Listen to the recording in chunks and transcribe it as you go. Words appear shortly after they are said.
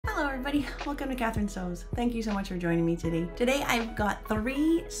everybody, welcome to Catherine Sews. Thank you so much for joining me today. Today I've got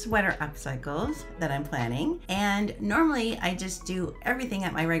 3 sweater upcycles that I'm planning, and normally I just do everything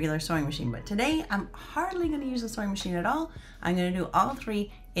at my regular sewing machine, but today I'm hardly going to use the sewing machine at all. I'm going to do all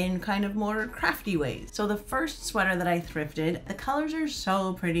 3 in kind of more crafty ways. So the first sweater that I thrifted, the colors are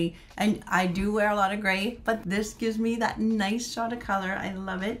so pretty, and I do wear a lot of gray, but this gives me that nice shot of color. I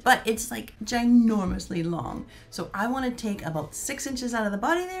love it, but it's like ginormously long. So I want to take about 6 inches out of the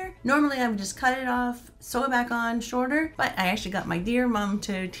body there. Normally I would just cut it off, sew it back on shorter, but I actually got my dear mom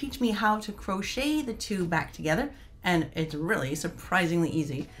to teach me how to crochet the 2 back together, and it's really surprisingly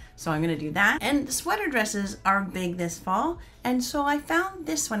easy. So I'm gonna do that. And the sweater dresses are big this fall, and so I found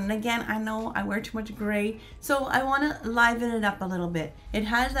this one. And again, I know I wear too much gray, so I wanna liven it up a little bit. It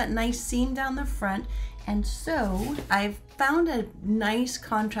has that nice seam down the front, and so I've found a nice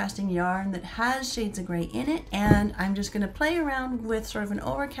contrasting yarn that has shades of gray in it, and I'm just gonna play around with sort of an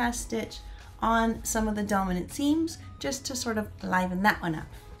overcast stitch on some of the dominant seams just to sort of liven that one up.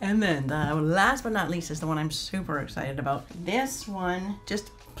 And then the last but not least is the one I'm super excited about. This one,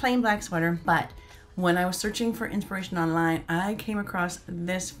 just plain black sweater, but when I was searching for inspiration online, I came across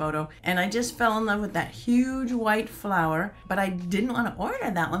this photo and I just fell in love with that huge white flower, but I didn't want to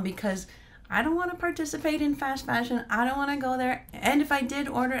order that one because I don't want to participate in fast fashion. I don't want to go there. And if I did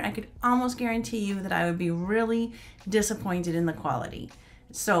order it, I could almost guarantee you that I would be really disappointed in the quality.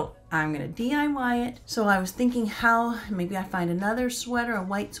 So I'm gonna DIY it. So I was thinking how maybe I find another sweater, a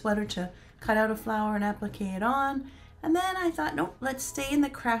white sweater, to cut out a flower and applique it on. And then I thought, nope, let's stay in the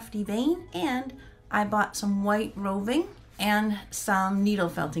crafty vein. And I bought some white roving and some needle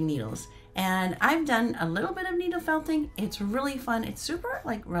felting needles. And I've done a little bit of needle felting. It's really fun. It's super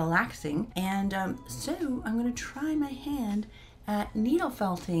like relaxing. And so I'm gonna try my hand at needle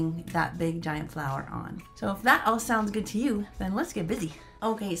felting that big giant flower on. So if that all sounds good to you, then let's get busy.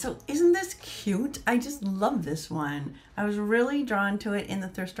 Okay, so isn't this cute? I just love this one. I was really drawn to it in the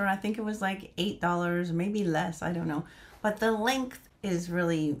thrift store. I think it was like $8, maybe less, I don't know. But the length is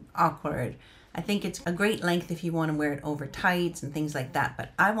really awkward. I think it's a great length if you want to wear it over tights and things like that,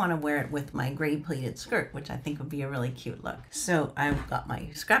 but I want to wear it with my gray pleated skirt, which I think would be a really cute look. So I've got my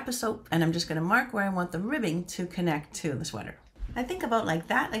scrap of soap, and I'm just going to mark where I want the ribbing to connect to the sweater. I think about like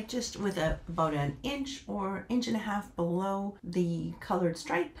that, like just with about an inch or inch and a half below the colored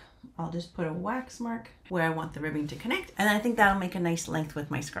stripe. I'll just put a wax mark where I want the ribbing to connect, and I think that'll make a nice length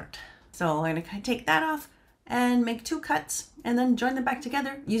with my skirt. So I'm gonna take that off and make 2 cuts and then join them back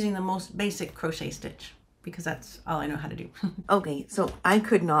together using the most basic crochet stitch, because that's all I know how to do. Okay, so I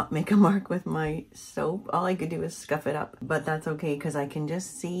could not make a mark with my soap. All I could do is scuff it up, but that's okay because I can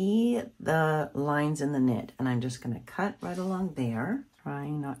just see the lines in the knit, and I'm just gonna cut right along there,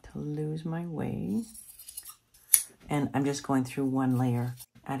 trying not to lose my way. And I'm just going through 1 layer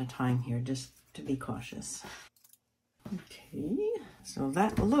at a time here, just to be cautious. Okay, so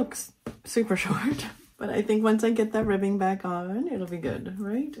that looks super short. But I think once I get that ribbing back on, it'll be good,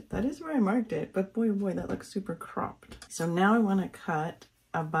 right? That is where I marked it, but boy, oh boy, that looks super cropped. So now I want to cut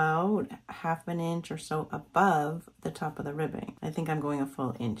about ½ an inch or so above the top of the ribbing. I think I'm going a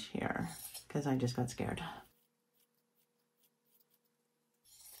full inch here because I just got scared.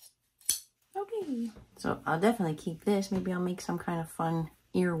 Okay, so I'll definitely keep this. Maybe I'll make some kind of fun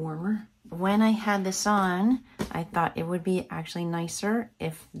ear warmer. When I had this on, I thought it would be actually nicer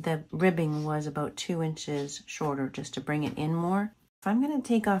if the ribbing was about 2 inches shorter, just to bring it in more. If I'm going to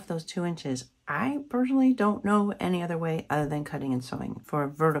take off those 2 inches, I personally don't know any other way other than cutting and sewing for a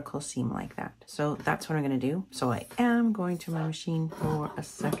vertical seam like that. So that's what I'm going to do. So I am going to my machine for a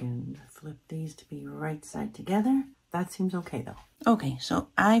second. Flip these to be right side together. That seems okay though. Okay, so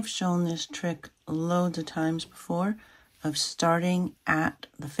I've shown this trick loads of times before, of starting at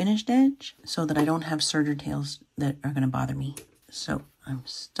the finished edge so that I don't have serger tails that are going to bother me. So I'm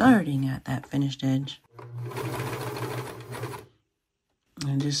starting at that finished edge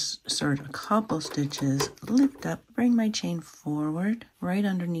and just sort a couple stitches, lift up, bring my chain forward right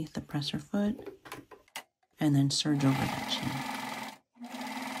underneath the presser foot, and then serge over that chain.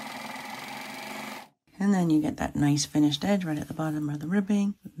 And then you get that nice finished edge right at the bottom of the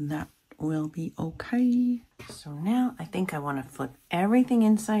ribbing. That will be okay. So now I think I want to flip everything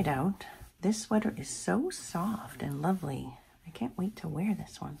inside out. This sweater is so soft and lovely. I can't wait to wear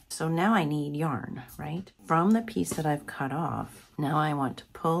this one. So now I need yarn, right? From the piece that I've cut off, now I want to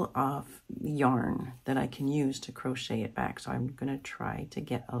pull off yarn that I can use to crochet it back. So I'm going to try to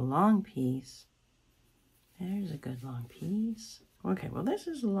get a long piece. There's a good long piece. Okay, well this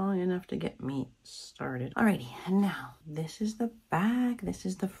is long enough to get me started. Alrighty, and now this is the back, this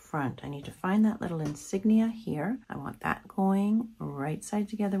is the front. I need to find that little insignia here. I want that going right side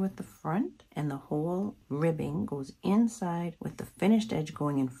together with the front, and the whole ribbing goes inside with the finished edge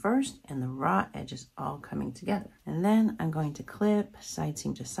going in first and the raw edges all coming together. And then I'm going to clip side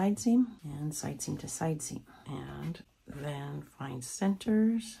seam to side seam and side seam to side seam, and then find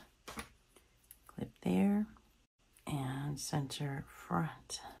centers, clip there, and center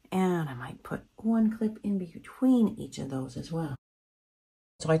front. And I might put one clip in between each of those as well.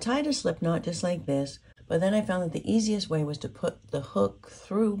 So I tied a slip knot just like this, but then I found that the easiest way was to put the hook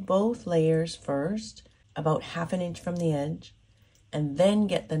through both layers first, about 1/2 inch from the edge, and then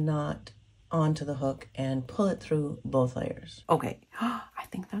get the knot onto the hook and pull it through both layers. Okay, I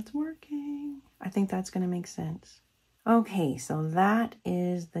think that's working. I think that's gonna make sense. Okay, so that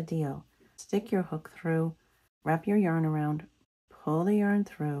is the deal. Stick your hook through, wrap your yarn around, pull the yarn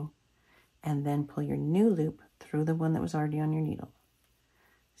through, and then pull your new loop through the one that was already on your needle.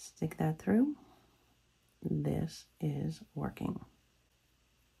 Stick that through. This is working.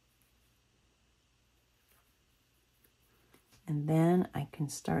 And then I can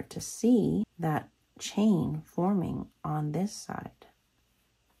start to see that chain forming on this side.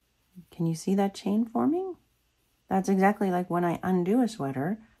 Can you see that chain forming? That's exactly like when I undo a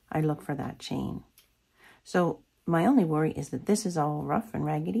sweater, I look for that chain. So my only worry is that this is all rough and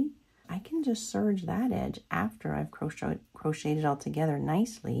raggedy. I can just serge that edge after I've crocheted it all together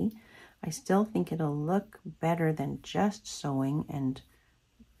nicely. I still think it'll look better than just sewing and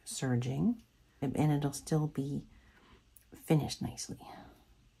serging, and it'll still be finished nicely.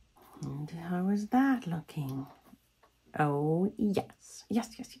 And how is that looking? Oh, yes.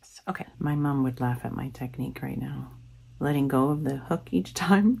 Yes, yes, yes. Okay. My mom would laugh at my technique right now. Letting go of the hook each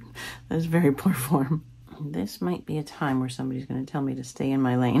time. That's very poor form. This might be a time where somebody's going to tell me to stay in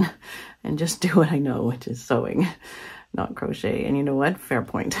my lane and just do what I know, which is sewing, not crochet. And you know what? Fair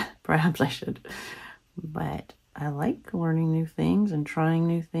point. Perhaps I should. But I like learning new things and trying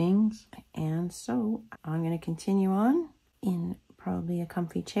new things. And so I'm going to continue on in probably a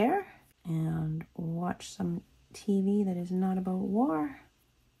comfy chair and watch some TV that is not about war.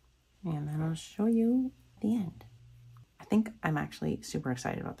 And then I'll show you the end. I think I'm actually super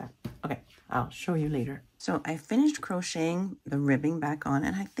excited about that. Okay, I'll show you later. So I finished crocheting the ribbing back on,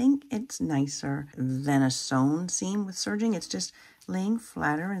 and I think it's nicer than a sewn seam with serging. It's just laying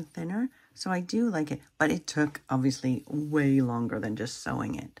flatter and thinner. So I do like it, but it took obviously way longer than just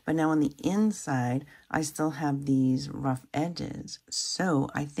sewing it. But now on the inside, I still have these rough edges. So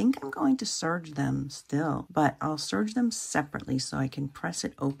I think I'm going to serge them still, but I'll serge them separately so I can press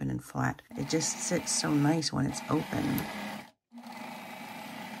it open and flat. It just sits so nice when it's open.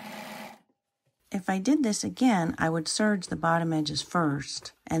 If I did this again, I would serge the bottom edges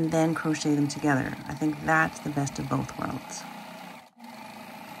first and then crochet them together. I think that's the best of both worlds.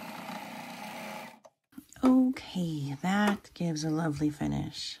 Okay, that gives a lovely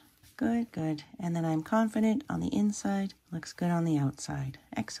finish. Good, good. And then I'm confident on the inside, looks good on the outside.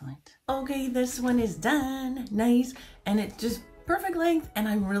 Excellent. Okay, this one is done. Nice. And it's just perfect length, and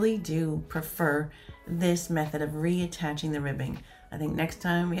I really do prefer this method of reattaching the ribbing. I think next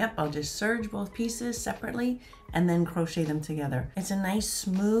time, yep, I'll just serge both pieces separately and then crochet them together. It's a nice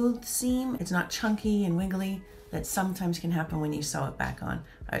smooth seam. It's not chunky and wiggly that sometimes can happen when you sew it back on.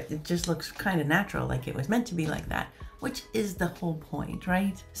 It just looks kind of natural, like it was meant to be like that, which is the whole point,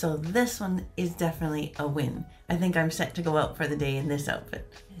 right? So this one is definitely a win. I think I'm set to go out for the day in this outfit.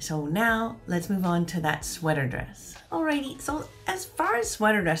 So now let's move on to that sweater dress. Alrighty, so as far as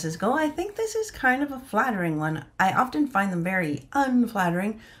sweater dresses go, I think this is kind of a flattering one. I often find them very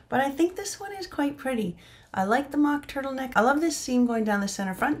unflattering, but I think this one is quite pretty. I like the mock turtleneck. I love this seam going down the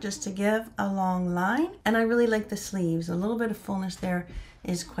center front just to give a long line. And I really like the sleeves. A little bit of fullness there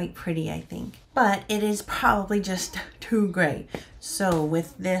is quite pretty, I think. But it is probably just too gray. So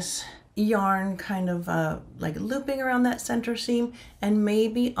with this yarn kind of like looping around that center seam and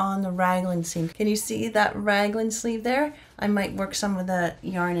maybe on the raglan seam. Can you see that raglan sleeve there? I might work some of the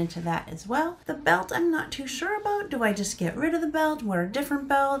yarn into that as well. The belt I'm not too sure about. Do I just get rid of the belt, wear a different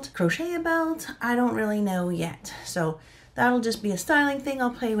belt, crochet a belt? I don't really know yet. So that'll just be a styling thing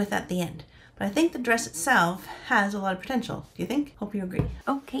I'll play with at the end. but I think the dress itself has a lot of potential. Do you think? Hope you agree.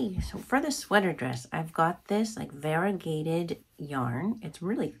 Okay, so for the sweater dress, I've got this like variegated yarn. It's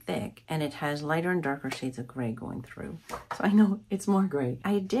really thick and it has lighter and darker shades of gray going through. So I know it's more gray.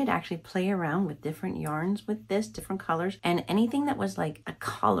 I did actually play around with different yarns with this, different colors, and anything that was like a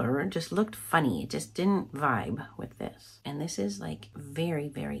color just looked funny. It just didn't vibe with this. And this is like very,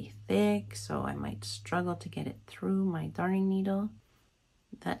 very thick, so I might struggle to get it through my darning needle.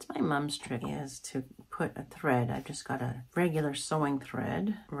 That's my mom's trick, is to put a thread. I've just got a regular sewing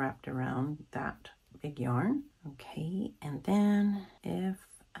thread wrapped around that big yarn. Okay, and then if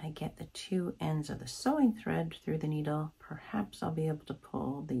I get the two ends of the sewing thread through the needle, perhaps I'll be able to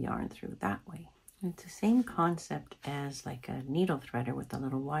pull the yarn through that way. It's the same concept as like a needle threader with the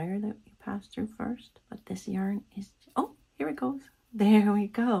little wire that you pass through first, but this yarn is, oh, here it goes. There we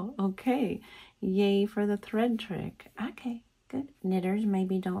go. Okay, yay for the thread trick. Okay, good. Knitters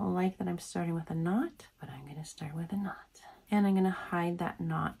maybe don't like that I'm starting with a knot, but I'm going to start with a knot. And I'm going to hide that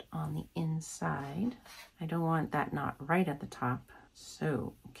knot on the inside. I don't want that knot right at the top.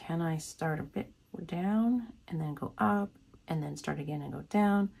 So can I start a bit down and then go up and then start again and go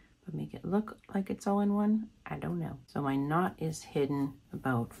down, but make it look like it's all in one? I don't know. So my knot is hidden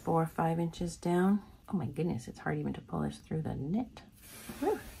about 4 or 5 inches down. Oh my goodness, it's hard even to pull this through the knit.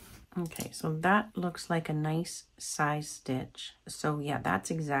 Woo. Okay, so that looks like a nice size stitch. So yeah,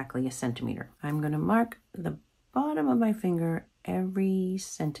 that's exactly 1 centimeter. I'm going to mark the bottom of my finger every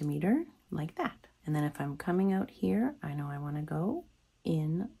centimeter like that. And then if I'm coming out here, I know I want to go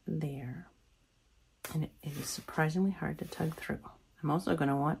in there. And it is surprisingly hard to tug through. I'm also going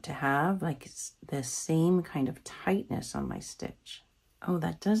to want to have like the same kind of tightness on my stitch. Oh,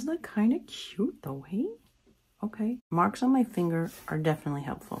 that does look kind of cute though, hey? Okay, marks on my finger are definitely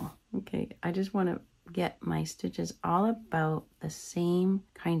helpful. Okay, I just want to get my stitches all about the same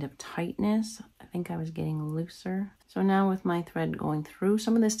kind of tightness. I think I was getting looser. So now with my thread going through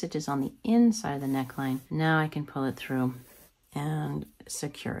some of the stitches on the inside of the neckline, now I can pull it through and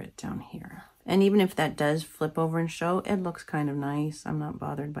secure it down here. And even if that does flip over and show, it looks kind of nice. I'm not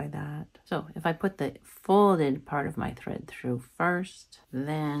bothered by that. So if I put the folded part of my thread through first,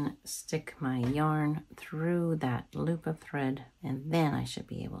 then stick my yarn through that loop of thread, and then I should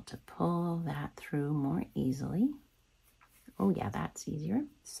be able to pull that through more easily. Oh yeah, that's easier.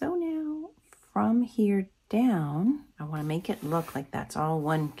 So now from here down, I want to make it look like that's all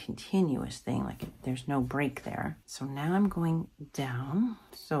one continuous thing, like there's no break there. So now I'm going down.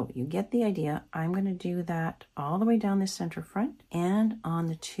 So you get the idea. I'm going to do that all the way down this center front and on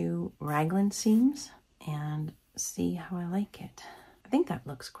the 2 raglan seams and see how I like it. I think that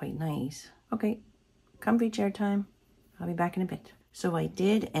looks quite nice. Okay, comfy chair time. I'll be back in a bit. So I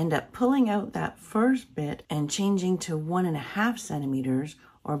did end up pulling out that first bit and changing to 1.5 centimeters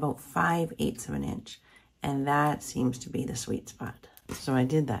or about 5/8 of an inch. And that seems to be the sweet spot. So I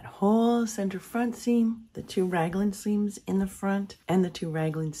did that whole center front seam, the 2 raglan seams in the front and the 2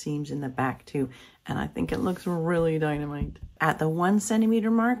 raglan seams in the back too. And I think it looks really dynamite. At the 1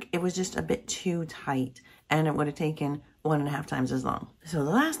 centimeter mark, it was just a bit too tight and it would have taken 1.5 times as long. So the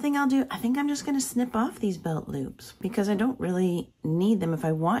last thing I'll do, I think I'm just going to snip off these belt loops because I don't really need them. If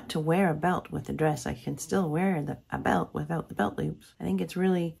I want to wear a belt with the dress, I can still wear a belt without the belt loops. I think it's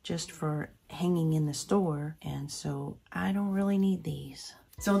really just for hanging in the store, and so I don't really need these.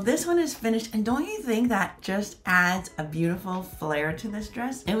 So this one is finished, and don't you think that just adds a beautiful flair to this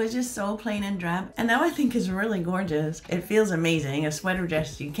dress? It was just so plain and drab, and now I think is really gorgeous. It feels amazing. A sweater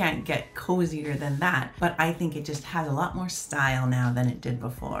dress, you can't get cozier than that, but I think it just has a lot more style now than it did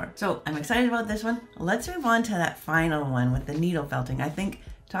before. So I'm excited about this one. Let's move on to that final one with the needle felting. I think,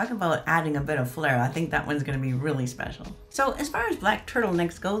 talk about adding a bit of flair. I think that one's going to be really special. So as far as black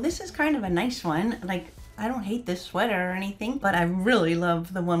turtlenecks go, this is kind of a nice one. Like, I don't hate this sweater or anything, but I really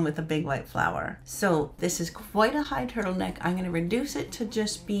love the one with the big white flower. So this is quite a high turtleneck. I'm going to reduce it to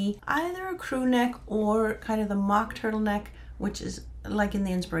just be either a crew neck or kind of the mock turtleneck, which is like in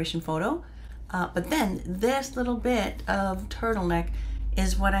the inspiration photo. But then this little bit of turtleneck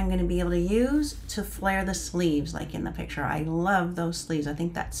is what I'm going to be able to use to flare the sleeves like in the picture. I love those sleeves. I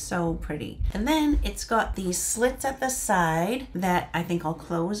think that's so pretty. And then it's got these slits at the side that I think I'll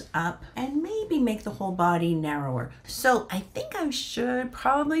close up and maybe make the whole body narrower. So I think I should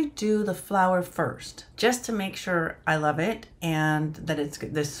probably do the flower first just to make sure I love it and that it's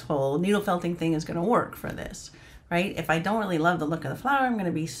this whole needle felting thing is going to work for this. Right? If I don't really love the look of the flower, I'm going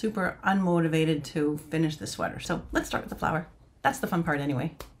to be super unmotivated to finish the sweater. So let's start with the flower. That's the fun part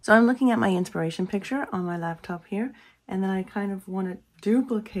anyway. So I'm looking at my inspiration picture on my laptop here, and then I kind of want to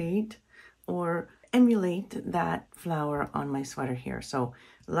duplicate or emulate that flower on my sweater here. So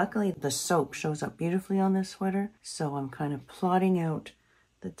Luckily, the soap shows up beautifully on this sweater, so I'm kind of plotting out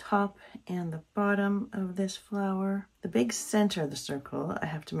the top and the bottom of this flower. The big center of the circle, I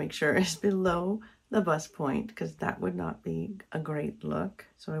have to make sure is below the bust point, because that would not be a great look.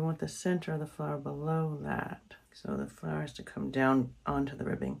 So I want the center of the flower below that. So the flower has to come down onto the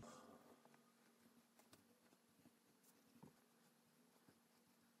ribbing.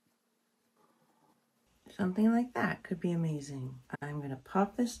 Something like that could be amazing. I'm going to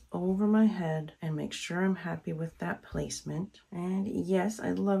pop this over my head and make sure I'm happy with that placement. And yes,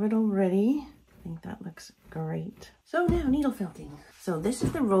 I love it already. I think that looks great. So now needle felting. So this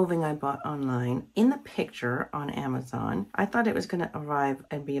is the roving I bought online. In the picture on Amazon, I thought it was going to arrive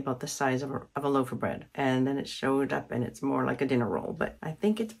and be about the size of a loaf of bread. And then it showed up and it's more like a dinner roll. But I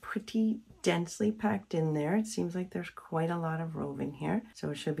think it's pretty densely packed in there. It seems like there's quite a lot of roving here,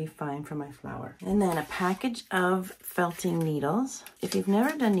 so it should be fine for my flower. And then a package of felting needles. If you've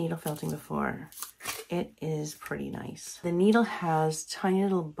never done needle felting before, it is pretty nice. The needle has tiny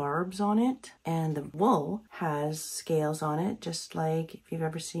little barbs on it, and the wool has scales on it, just like if you've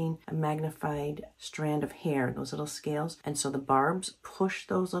ever seen a magnified strand of hair, those little scales. And so the barbs push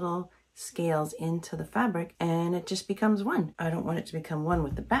those little scales into the fabric and it just becomes one. I don't want it to become one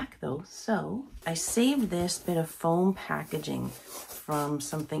with the back though, so I saved this bit of foam packaging from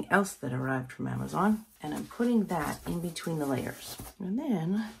something else that arrived from Amazon, and I'm putting that in between the layers. And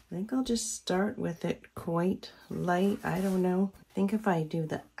then I think I'll just start with it quite light. I don't know. I think if I do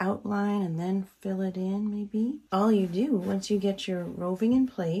the outline and then fill it in, maybe. All you do once you get your roving in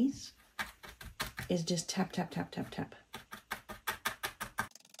place is just tap, tap, tap, tap, tap.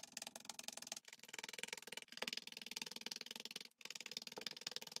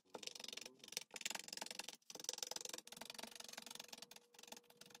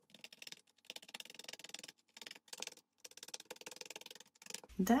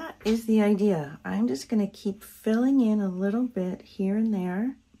 That is the idea. I'm just going to keep filling in a little bit here and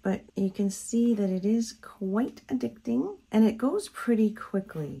there, but you can see that it is quite addicting and it goes pretty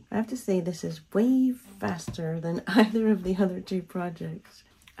quickly. I have to say this is way faster than either of the other two projects.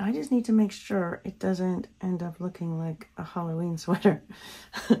 I just need to make sure it doesn't end up looking like a Halloween sweater.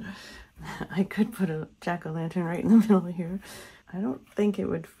 I could put a jack-o'-lantern right in the middle here. I don't think it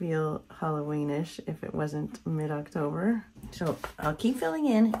would feel Halloweenish if it wasn't mid-October. So I'll keep filling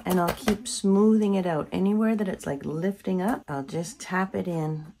in and I'll keep smoothing it out. Anywhere that it's like lifting up, I'll just tap it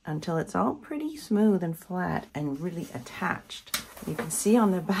in until it's all pretty smooth and flat and really attached. You can see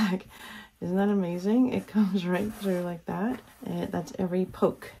on the back, isn't that amazing? It comes right through like that. That's every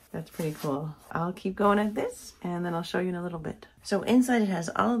poke. That's pretty cool. I'll keep going at this and then I'll show you in a little bit. So inside it has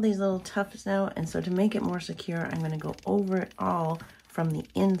all of these little tufts now, and so to make it more secure, I'm going to go over it all from the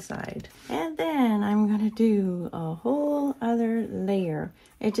inside. And then I'm going to do a whole other layer.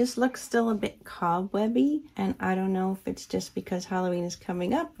 It just looks still a bit cobwebby, and I don't know if it's just because Halloween is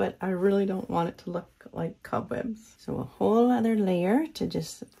coming up, but I really don't want it to look like cobwebs. So a whole other layer to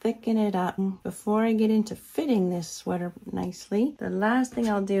just thicken it up. Before I get into fitting this sweater nicely, the last thing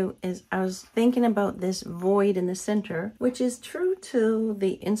I'll do is I was thinking about this void in the center, which is true to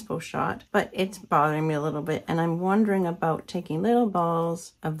the inspo shot, but it's bothering me a little bit, and I'm wondering about taking little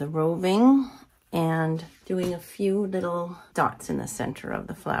balls of the roving and doing a few little dots in the center of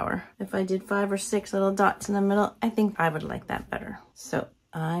the flower. If I did 5 or 6 little dots in the middle, I think I would like that better. So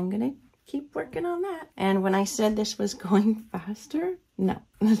I'm gonna keep working on that. And when I said this was going faster, no,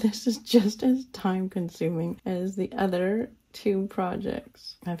 this is just as time consuming as the other 2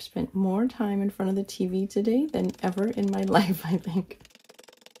 projects. I've spent more time in front of the TV today than ever in my life, I think.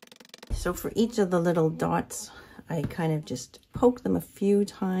 So for each of the little dots, I kind of just poke them a few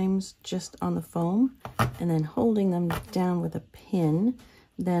times just on the foam, and then holding them down with a pin,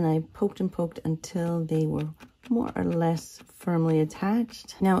 then I poked and poked until they were more or less firmly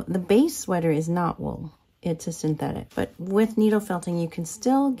attached. Now the base sweater is not wool, it's a synthetic, but with needle felting you can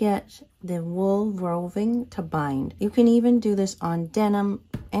still get the wool roving to bind. You can even do this on denim,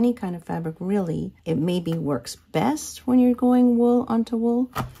 any kind of fabric really. It maybe works best when you're going wool onto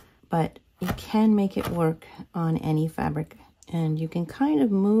wool, but you can make it work on any fabric, and you can kind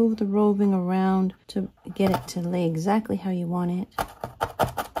of move the roving around to get it to lay exactly how you want it.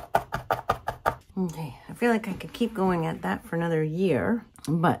 Okay, I feel like I could keep going at that for another year,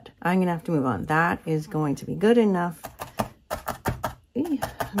 but I'm gonna have to move on. That is going to be good enough.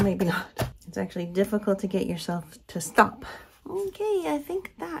 Maybe not. It's actually difficult to get yourself to stop. Okay, I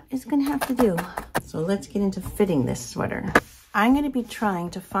think that is gonna have to do. So let's get into fitting this sweater. I'm going to be trying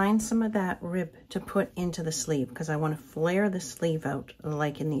to find some of that rib to put into the sleeve because I want to flare the sleeve out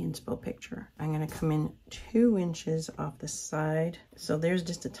like in the inspo picture. I'm going to come in 2 inches off the side. So there's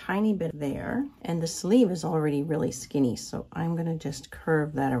just a tiny bit there. And the sleeve is already really skinny, so I'm going to just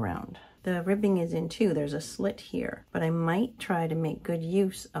curve that around. The ribbing is in too. There's a slit here, but I might try to make good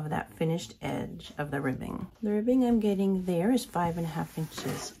use of that finished edge of the ribbing. The ribbing I'm getting there is 5.5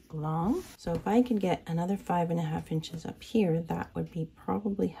 inches long. So if I could get another 5.5 inches up here, that would be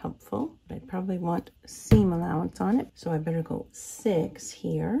probably helpful. But I'd probably want seam allowance on it. So I better go 6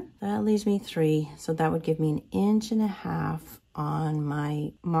 here. That leaves me 3. So that would give me 1.5 inches on my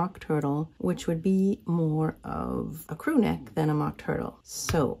mock turtle, which would be more of a crew neck than a mock turtle.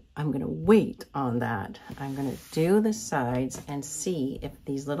 So I'm gonna wait on that. I'm gonna do the sides and see if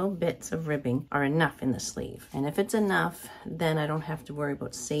these little bits of ribbing are enough in the sleeve. And if it's enough, then I don't have to worry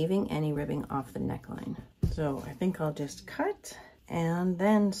about saving any ribbing off the neckline. So I think I'll just cut and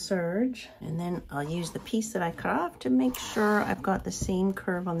then serge, and then I'll use the piece that I cut off to make sure I've got the same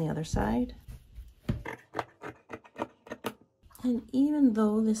curve on the other side. And even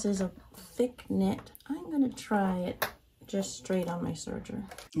though this is a thick knit, I'm going to try it just straight on my serger.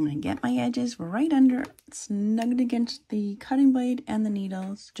 I'm going to get my edges right under, snugged against the cutting blade and the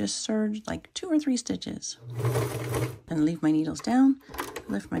needles. Just serge like 2 or 3 stitches. And leave my needles down,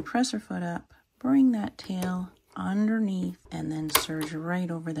 lift my presser foot up, bring that tail underneath, and then serge right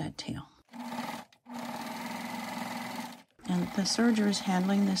over that tail. And the serger is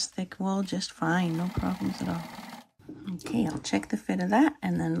handling this thick wool just fine, no problems at all. Okay, I'll check the fit of that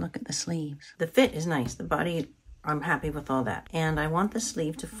and then look at the sleeves. The fit is nice. The body, I'm happy with all that. And I want the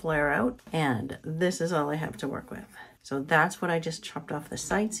sleeve to flare out, and this is all I have to work with. So that's what I just chopped off the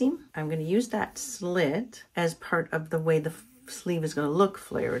side seam. I'm going to use that slit as part of the way the sleeve is going to look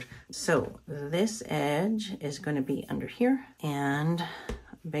flared. So this edge is going to be under here, and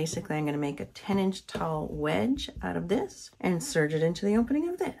basically I'm going to make a 10-inch tall wedge out of this and serge it into the opening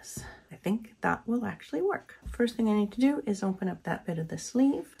of this. I think that will actually work. First thing I need to do is open up that bit of the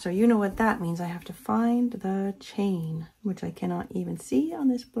sleeve. So you know what that means. I have to find the chain, which I cannot even see on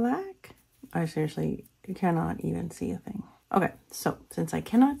this black. I seriously cannot even see a thing. Okay, so since I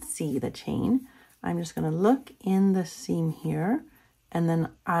cannot see the chain, I'm just going to look in the seam here, and then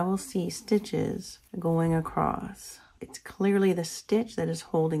I will see stitches going across. It's clearly the stitch that is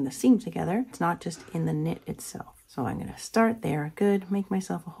holding the seam together. It's not just in the knit itself. So I'm going to start there, good, make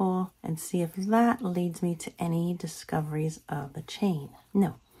myself a hole, and see if that leads me to any discoveries of the chain.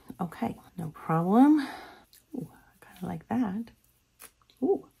 No. Okay, no problem. Ooh, I kind of like that.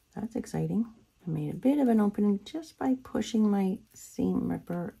 Ooh, that's exciting. I made a bit of an opening just by pushing my seam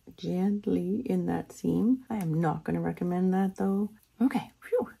ripper gently in that seam. I am not going to recommend that though. Okay,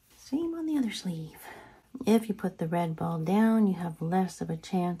 phew, same on the other sleeve. If you put the red ball down, you have less of a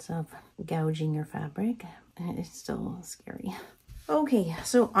chance of gouging your fabric. It's still scary. Okay,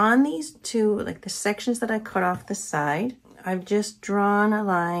 so on these two, like the sections that I cut off the side, I've just drawn a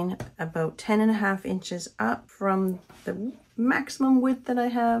line about 10.5 inches up from the maximum width that I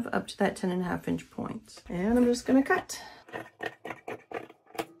have up to that 10.5 inch point. And I'm just gonna cut.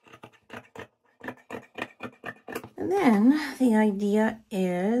 And then the idea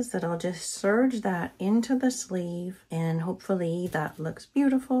is that I'll just serge that into the sleeve, and hopefully that looks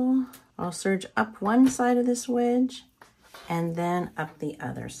beautiful. I'll serge up one side of this wedge and then up the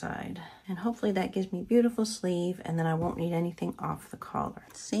other side. And hopefully that gives me beautiful sleeve, and then I won't need anything off the collar.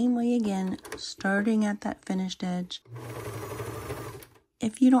 Same way again, starting at that finished edge.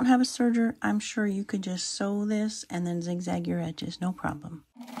 If you don't have a serger, I'm sure you could just sew this and then zigzag your edges, no problem.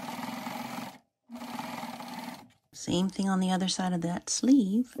 Same thing on the other side of that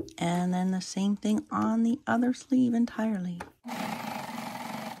sleeve, and then the same thing on the other sleeve entirely.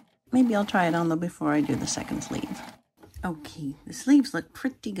 Maybe I'll try it on though before I do the second sleeve. Okay, the sleeves look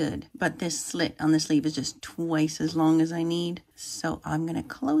pretty good, but this slit on the sleeve is just twice as long as I need. So I'm gonna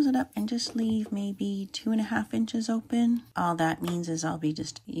close it up and just leave maybe 2.5 inches open. All that means is I'll be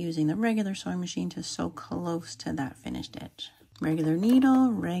just using the regular sewing machine to sew close to that finished edge. Regular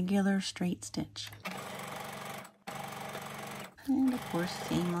needle, regular straight stitch. And of course,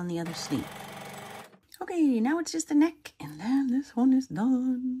 same on the other sleeve. Okay, now it's just the neck, and then this one is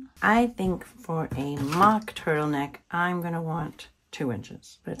done. I think for a mock turtleneck, I'm gonna want 2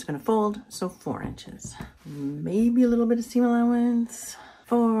 inches, but it's gonna fold, so 4 inches. Maybe a little bit of seam allowance,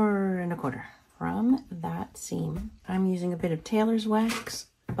 4 1/4. From that seam, I'm using a bit of tailor's wax,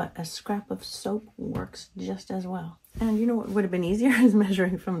 but a scrap of soap works just as well. And you know what would have been easier is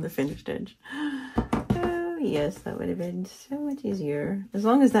measuring from the finished edge. Yes, that would have been so much easier. As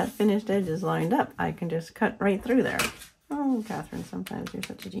long as that finished edge is lined up, I can just cut right through there. Oh, Catherine, sometimes you're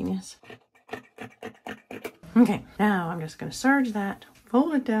such a genius. Okay, now I'm just gonna serge that,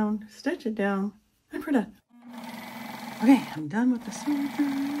 fold it down, stitch it down, and we're done. Okay, I'm done with the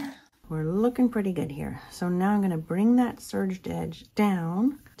serger. We're looking pretty good here. So now I'm gonna bring that serged edge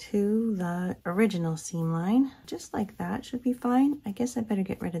down to the original seam line. Just like that, should be fine. I guess I better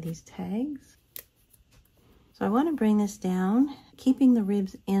get rid of these tags. So I wanna bring this down, keeping the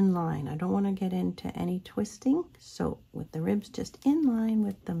ribs in line. I don't wanna get into any twisting. So with the ribs just in line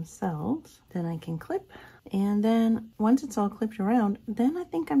with themselves, then I can clip. And then once it's all clipped around, then I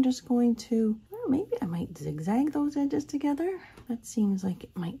think I'm just going to, well, maybe I might zigzag those edges together. That seems like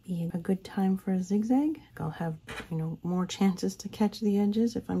it might be a good time for a zigzag. I'll have, you know, more chances to catch the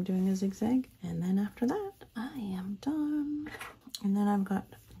edges if I'm doing a zigzag. And then after that, I am done. And then I've got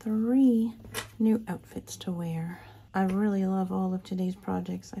 3 new outfits to wear. I really love all of today's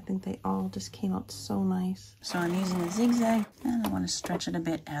projects. I think they all just came out so nice. So I'm using a zigzag and I want to stretch it a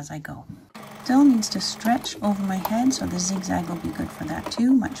bit as I go. Still needs to stretch over my head, so the zigzag will be good for that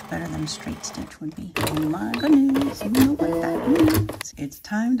too. Much better than straight stitch would be. Oh my goodness, you know what that means. It's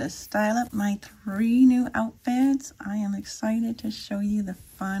time to style up my 3 new outfits. I am excited to show you the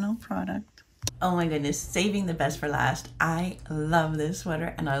final product. Oh my goodness, saving the best for last. I love this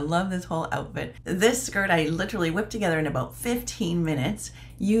sweater and I love this whole outfit. This skirt I literally whipped together in about 15 minutes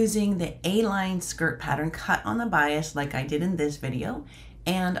using the A-line skirt pattern cut on the bias like I did in this video,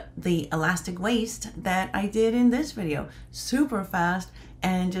 and the elastic waist that I did in this video. Super fast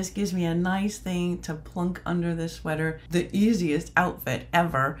and just gives me a nice thing to plunk under this sweater. The easiest outfit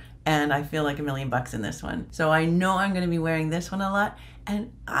ever, and I feel like $1,000,000 in this one. So I know I'm gonna be wearing this one a lot,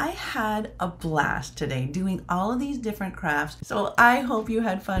 and I had a blast today doing all of these different crafts. So I hope you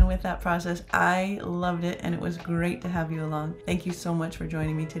had fun with that process. I loved it and it was great to have you along. Thank you so much for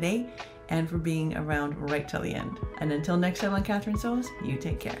joining me today and for being around right till the end. And until next time on Catherine Sews, you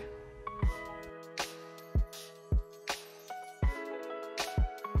take care.